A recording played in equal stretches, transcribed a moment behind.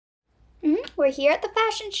we're here at the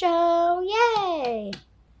fashion show. Yay!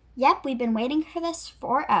 Yep, we've been waiting for this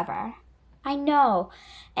forever. I know.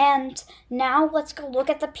 And now let's go look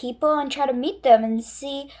at the people and try to meet them and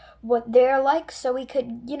see what they're like so we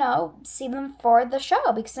could, see them for the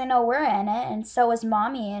show because I know we're in it and so is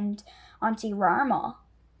Mommy and Auntie Rarmal.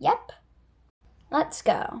 Yep. Let's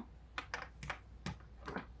go.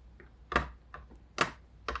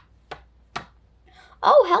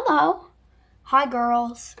 Oh, hello. Hi,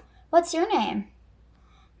 girls. What's your name?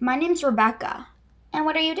 My name's Rebecca. And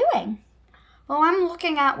what are you doing? Well, I'm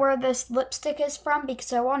looking at where this lipstick is from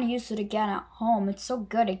because I want to use it again at home. It's so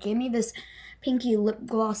good. It gave me this pinky lip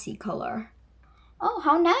glossy color. Oh,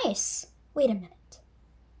 how nice. Wait a minute.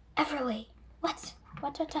 Everly, what?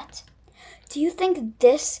 Do you think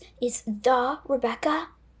this is the Rebecca?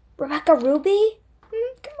 Rebecca Ruby?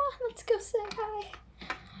 Come on, let's go say hi.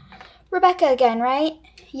 Rebecca again, right?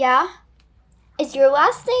 Yeah? Is your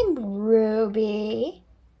last name Ruby?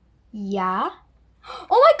 Yeah? Oh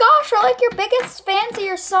my gosh, we're like your biggest fans of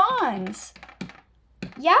your songs.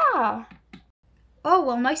 Yeah. Oh,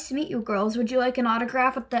 well, nice to meet you, girls. Would you like an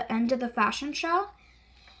autograph at the end of the fashion show?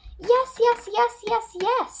 Yes.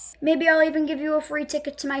 Maybe I'll even give you a free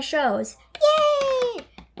ticket to my shows. Yay!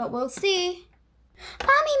 But we'll see.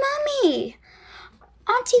 Mommy!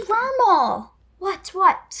 Auntie Rarmal!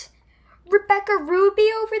 What? Rebecca Ruby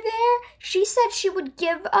over there? She said she would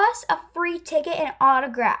give us a free ticket and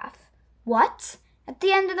autograph. What? At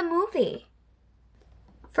the end of the movie.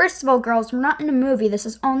 First of all, girls, we're not in a movie. This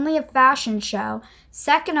is only a fashion show.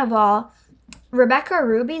 Second of all, Rebecca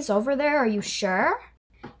Ruby's over there. Are you sure?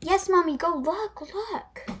 Yes, Mommy, go look.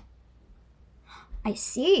 I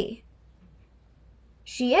see.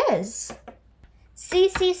 She is. See?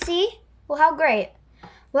 Well, how great.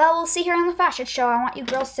 Well, we'll see her in the fashion show. I want you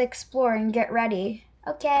girls to explore and get ready.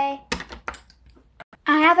 Okay.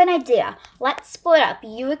 I have an idea. Let's split up.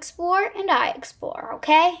 You explore and I explore,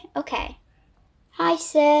 okay? Okay. Hi,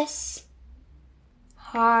 sis.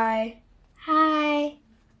 Hi.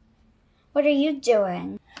 What are you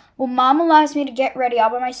doing? Well, Mom allows me to get ready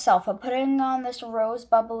all by myself. I'm putting on this rose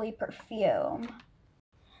bubbly perfume.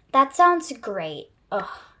 That sounds great. Ugh.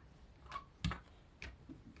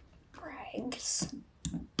 Brags.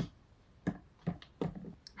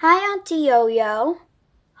 Hi, Auntie Yo-Yo.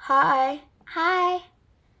 Hi.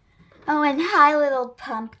 Oh, and hi, little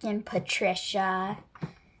pumpkin Patricia.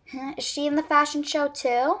 Is she in the fashion show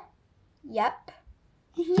too? Yep.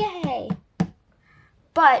 Yay.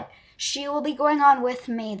 But she will be going on with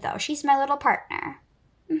me, though. She's my little partner.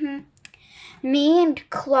 Me and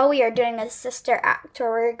Chloe are doing a sister act where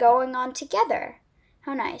we're going on together.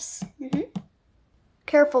 How nice.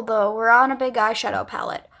 Careful, though. We're on a big eyeshadow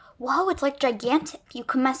palette. Whoa, it's like gigantic. You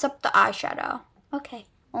can mess up the eyeshadow. Okay,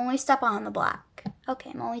 only step on the black.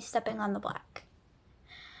 Okay, I'm only stepping on the black.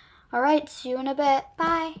 All right, see you in a bit.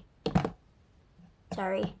 Bye.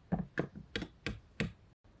 Sorry.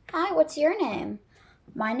 Hi, what's your name?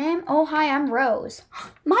 My name? Oh, hi, I'm Rose.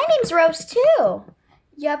 My name's Rose, too.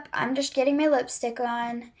 Yep, I'm just getting my lipstick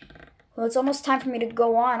on. Well, it's almost time for me to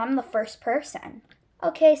go on. I'm the first person.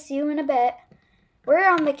 Okay, see you in a bit. We're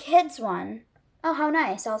on the kids one. Oh, how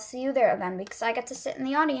nice. I'll see you there then because I get to sit in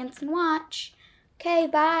the audience and watch. Okay,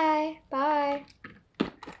 bye.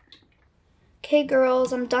 Okay,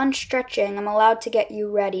 girls, I'm done stretching. I'm allowed to get you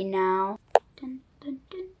ready now. Dun.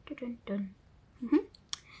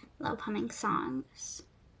 Love humming songs.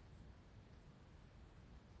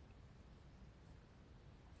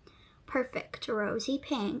 Perfect, rosy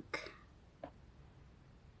pink.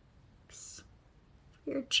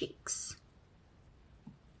 Your cheeks.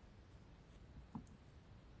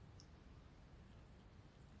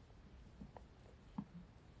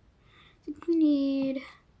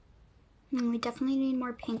 I think we definitely need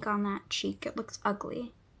more pink on that cheek. It looks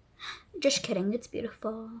ugly. Just kidding, it's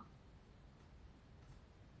beautiful.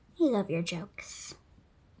 I love your jokes.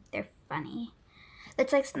 They're funny.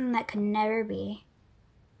 It's like something that could never be.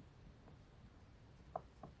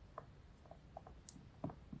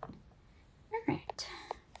 Alright.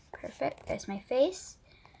 Perfect. There's my face.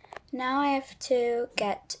 Now I have to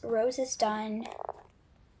get roses done.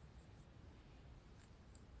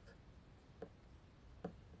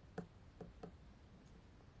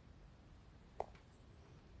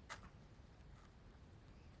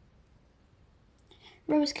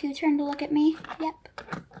 Rose, can you turn to look at me? Yep.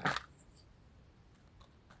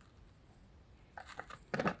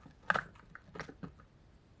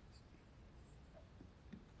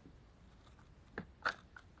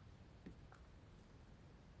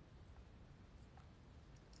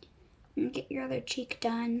 And get your other cheek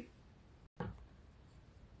done.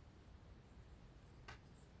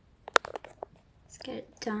 get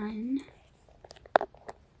it done.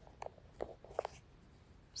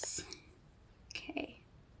 Okay.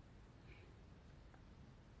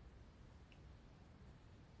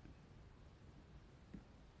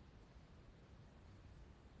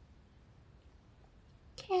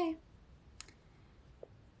 Okay.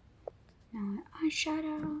 Now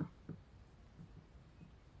eyeshadow.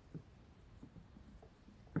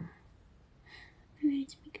 I need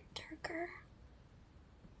to make it darker.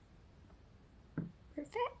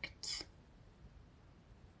 Perfect.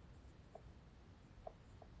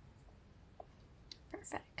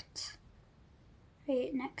 Perfect.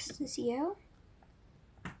 Right, next is you.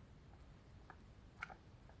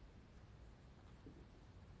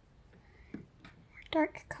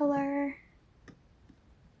 Dark color.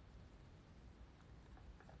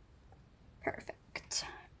 Perfect.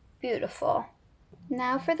 Beautiful.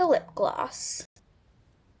 Now for the lip gloss.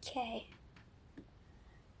 Okay.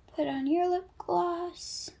 Put on your lip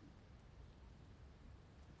gloss.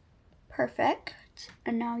 Perfect.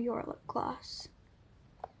 And now your lip gloss.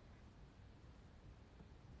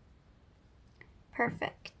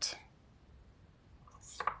 Perfect.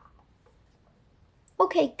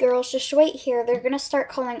 Okay, girls, just wait here. They're gonna start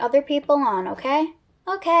calling other people on, okay?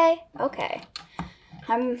 Okay.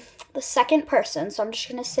 I'm the second person, so I'm just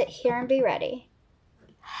gonna sit here and be ready.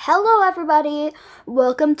 Hello, everybody.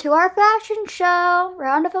 Welcome to our fashion show.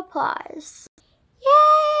 Round of applause.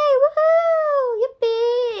 Yay! Woohoo!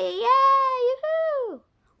 Yippee! Yay! Yoo-hoo!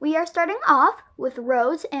 We are starting off with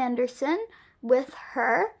Rose Anderson with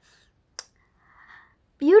her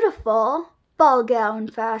beautiful ball gown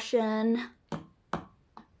fashion.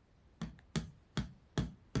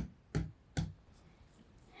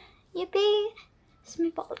 Yippee! It's my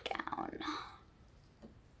ball gown.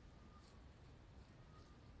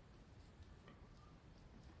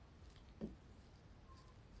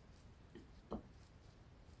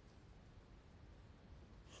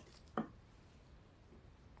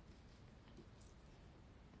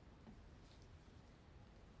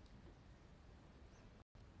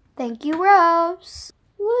 Thank you, Rose.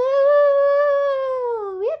 Woo!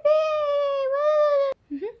 Yippee!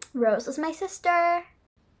 Woo! Rose is my sister.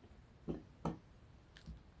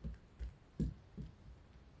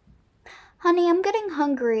 Honey, I'm getting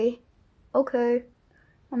hungry. Okay,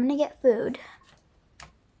 I'm gonna get food.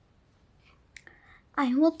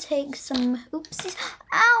 I will take some, oopsies.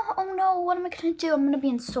 Ow, oh no, what am I gonna do? I'm gonna be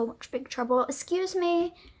in so much big trouble. Excuse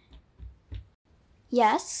me.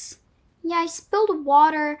 Yes? Yeah, I spilled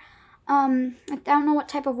water. I don't know what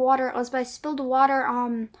type of water it was, but I spilled water,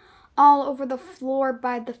 all over the floor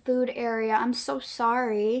by the food area. I'm so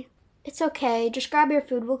sorry. It's okay, just grab your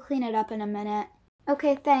food. We'll clean it up in a minute.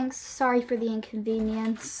 Okay, thanks. Sorry for the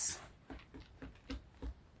inconvenience.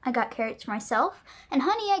 I got carrots for myself. And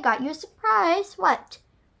honey, I got you a surprise. What?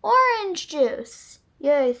 Orange juice.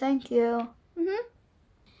 Yay, thank you.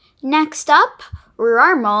 Next up,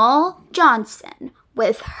 Rarmal Johnson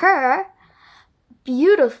with her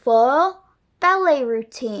beautiful ballet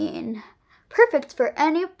routine. Perfect for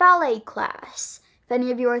any ballet class. If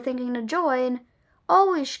any of you are thinking to join,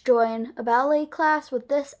 always join a ballet class with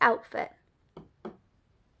this outfit.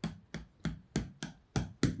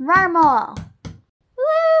 Rarmal.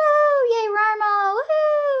 Woo! Yay, Rarmal!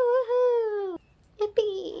 Woohoo! Woohoo!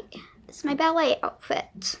 Yippee! This is my ballet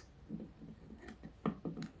outfit.